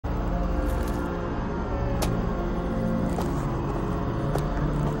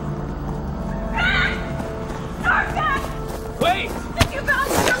Wait! If you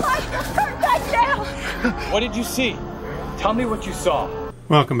value your life, just turn back now! What did you see? Tell me what you saw.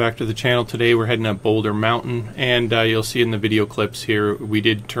 Welcome back to the channel. Today we're heading up Boulder Mountain, and you'll see in the video clips here we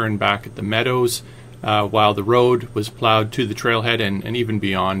did turn back at the meadows while the road was plowed to the trailhead and even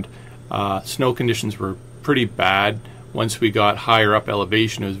beyond. Snow conditions were pretty bad. Once we got higher up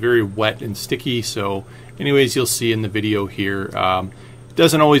elevation, it was very wet and sticky. So anyways, you'll see in the video here, it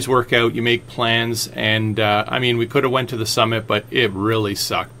doesn't always work out. You make plans, and I mean, we could have went to the summit, but it really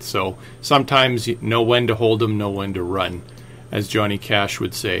sucked. So sometimes you know when to hold them, know when to run, as Johnny Cash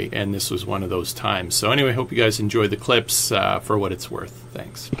would say, and this was one of those times. So anyway, hope you guys enjoy the clips for what it's worth.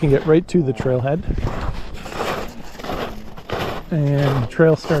 Thanks. You can get right to the trailhead, and the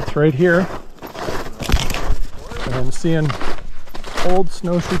trail starts right here. And I'm seeing old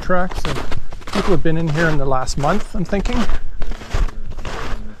snowshoe tracks, and people have been in here in the last month, I'm thinking.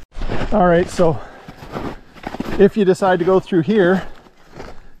 All right, so if you decide to go through here,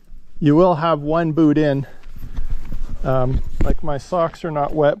 you will have one boot in. Like, my socks are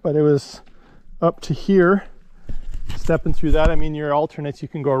not wet, but it was up to here. Stepping through that, I mean, your alternates you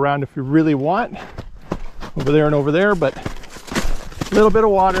can go around if you really want, over there and over there, but a little bit of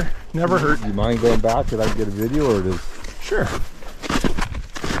water never hurt. Do you mind going back? Did I get a video, or does? Sure.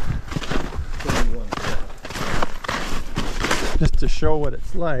 Just to show what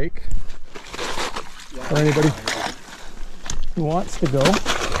it's like for anybody who wants to go. It's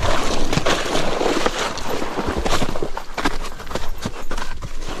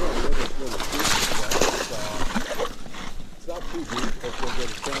not too deep, but you'll get a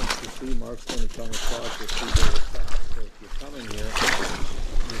chance to see Mark's going to come across the sea very fast. So if you're coming here,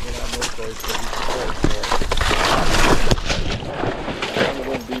 you're going to have no choice but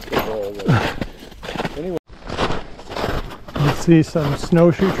to go. Anyway. You can see some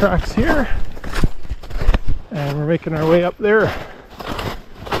snowshoe tracks here, and we're making our way up there.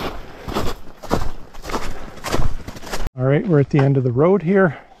 All right, we're at the end of the road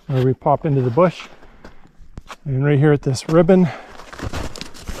here, where we pop into the bush, and right here at this ribbon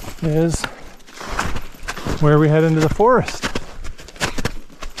is where we head into the forest.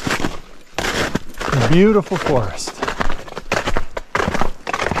 A beautiful forest.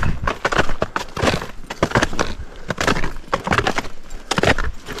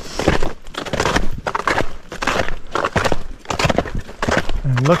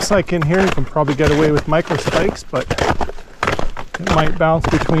 And it looks like in here you can probably get away with microspikes, but it might bounce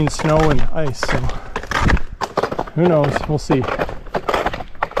between snow and ice, so who knows, we'll see.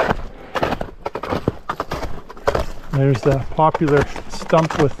 There's the popular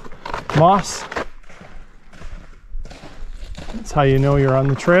stump with moss. That's how you know you're on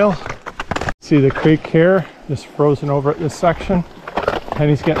the trail. See the creek here, just frozen over at this section.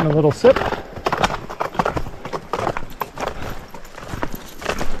 Penny's getting a little sip.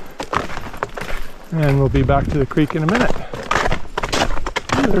 And we'll be back to the creek in a minute.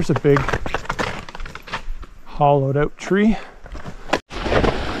 Ooh, there's a big hollowed out tree.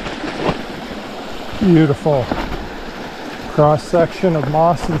 Beautiful cross section of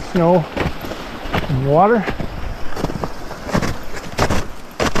moss and snow and water.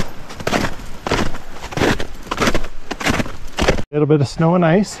 A little bit of snow and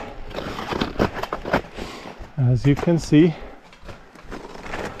ice, as you can see.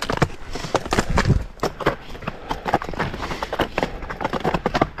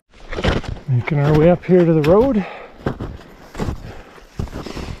 Making our way up here to the road.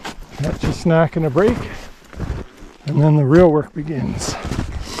 Catch a snack and a break, and then the real work begins.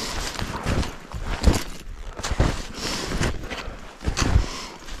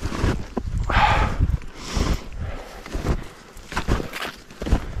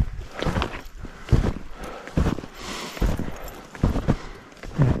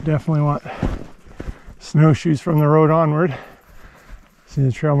 Definitely want snowshoes from the road onward. See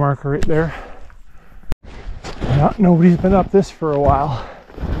the trail marker right there. Nobody's been up this for a while.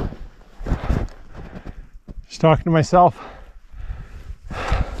 Just talking to myself.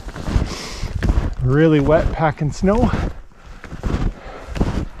 Really wet, packing snow.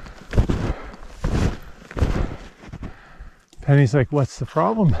 Penny's like, what's the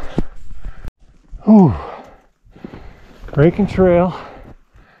problem? Ooh, breaking trail.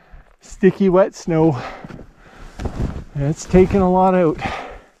 Sticky wet snow. It's taking a lot out.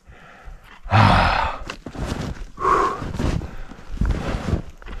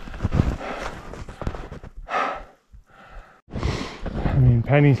 I mean,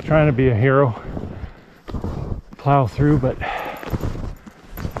 Penny's trying to be a hero, plow through, but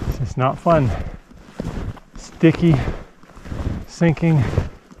it's just not fun. Sticky, sinking,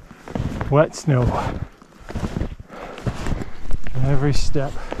 wet snow. Every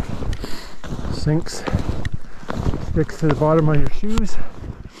step sinks, sticks to the bottom of your shoes.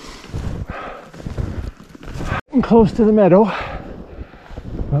 And close to the meadow,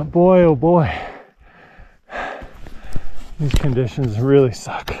 but boy oh boy, these conditions really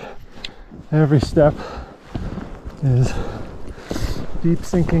suck. Every step is deep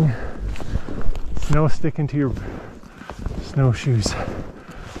sinking snow sticking to your snowshoes.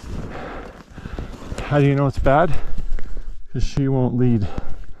 How do you know it's bad? Because she won't lead.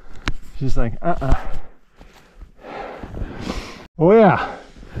 She's like, oh yeah.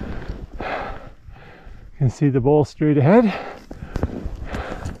 You can see the bowl straight ahead.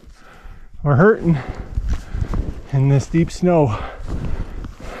 We're hurting in this deep snow.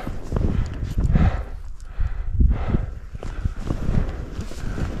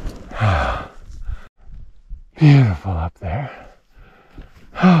 Beautiful up there.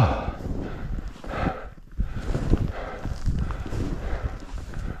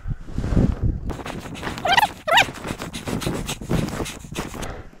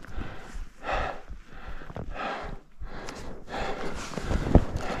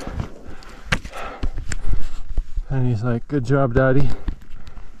 And he's like, good job, Daddy.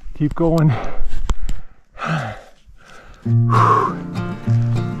 Keep going.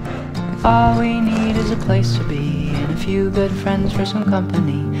 All we need is a place to be and a few good friends for some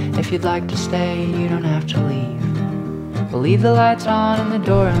company. If you'd like to stay, you don't have to leave. We'll leave the lights on and the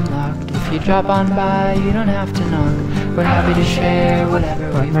door unlocked. If you drop on by, you don't have to knock. We're happy to share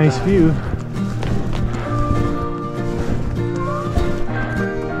whatever we've Nice got. view.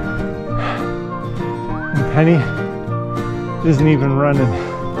 And Penny isn't even running.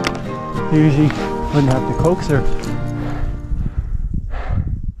 Usually wouldn't have to coax her.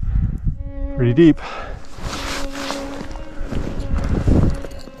 Pretty deep.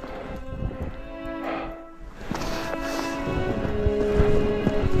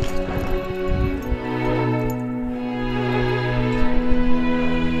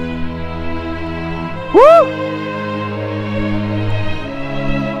 Woo!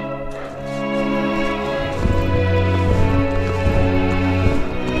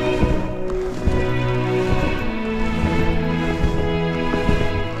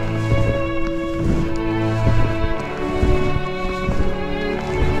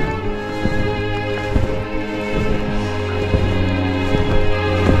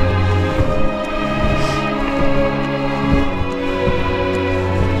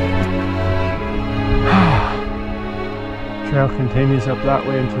 Trail continues up that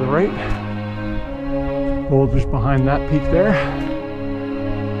way and to the right. Boulders behind that peak there.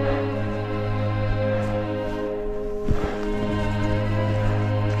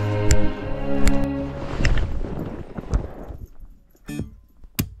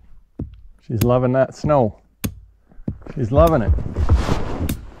 She's loving that snow. She's loving it.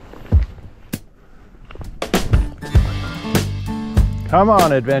 Come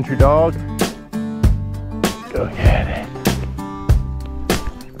on, adventure dog. Go get it.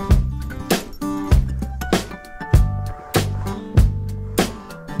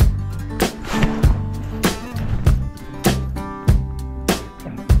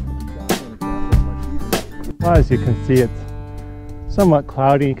 Well, as you can see, it's somewhat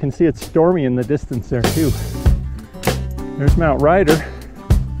cloudy. You can see it's stormy in the distance there too. There's Mount Ryder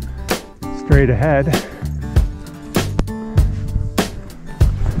straight ahead.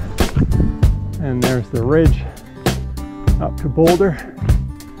 And there's the ridge up to Boulder.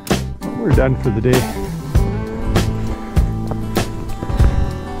 We're done for the day.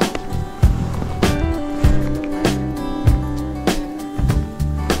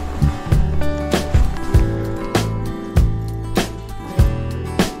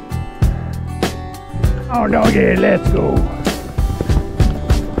 Oh, doggy, let's go.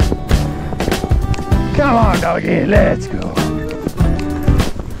 Come on, doggy, let's go.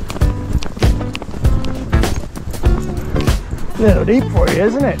 A little deep for you,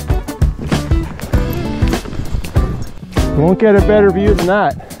 isn't it? You won't get a better view than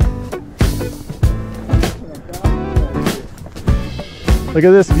that. Look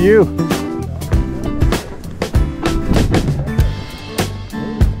at this view.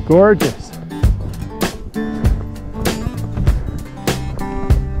 Gorgeous.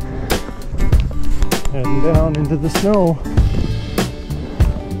 Heading down into the snow.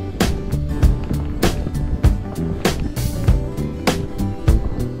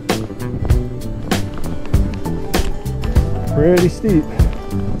 Pretty steep.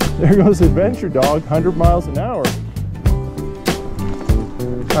 There goes Adventure Dog, 100 miles an hour.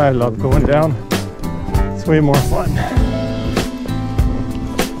 I love going down. It's way more fun.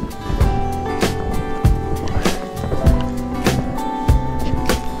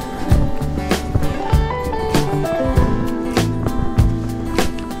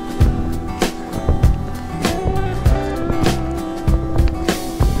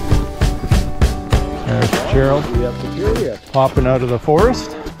 Gerald. We have to carry it. Popping out of the forest.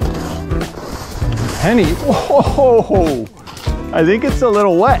 Penny, whoa! I think it's a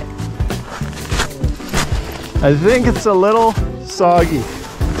little wet. I think it's a little soggy.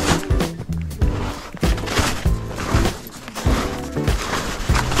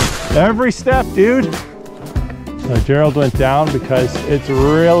 Every step, dude. So Gerald went down because it's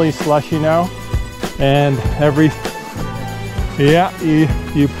really slushy now. And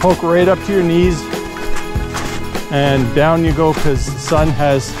you poke right up to your knees and down you go because the sun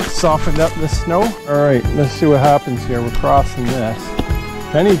has softened up the snow. All right, let's see what happens here. We're crossing this.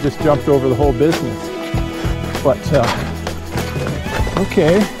 Penny just jumped over the whole business. But,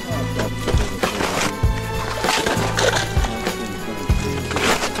 okay.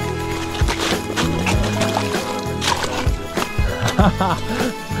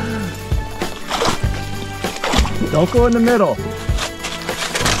 Don't go in the middle.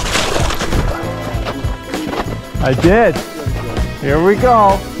 I did. Here we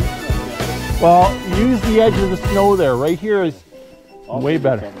go. Well, use the edge of the snow there. Right here is way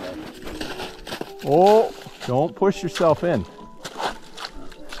better. Oh, don't push yourself in.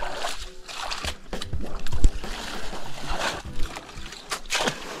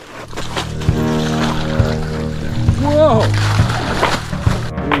 Whoa!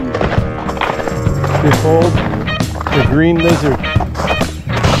 Behold the green lizard.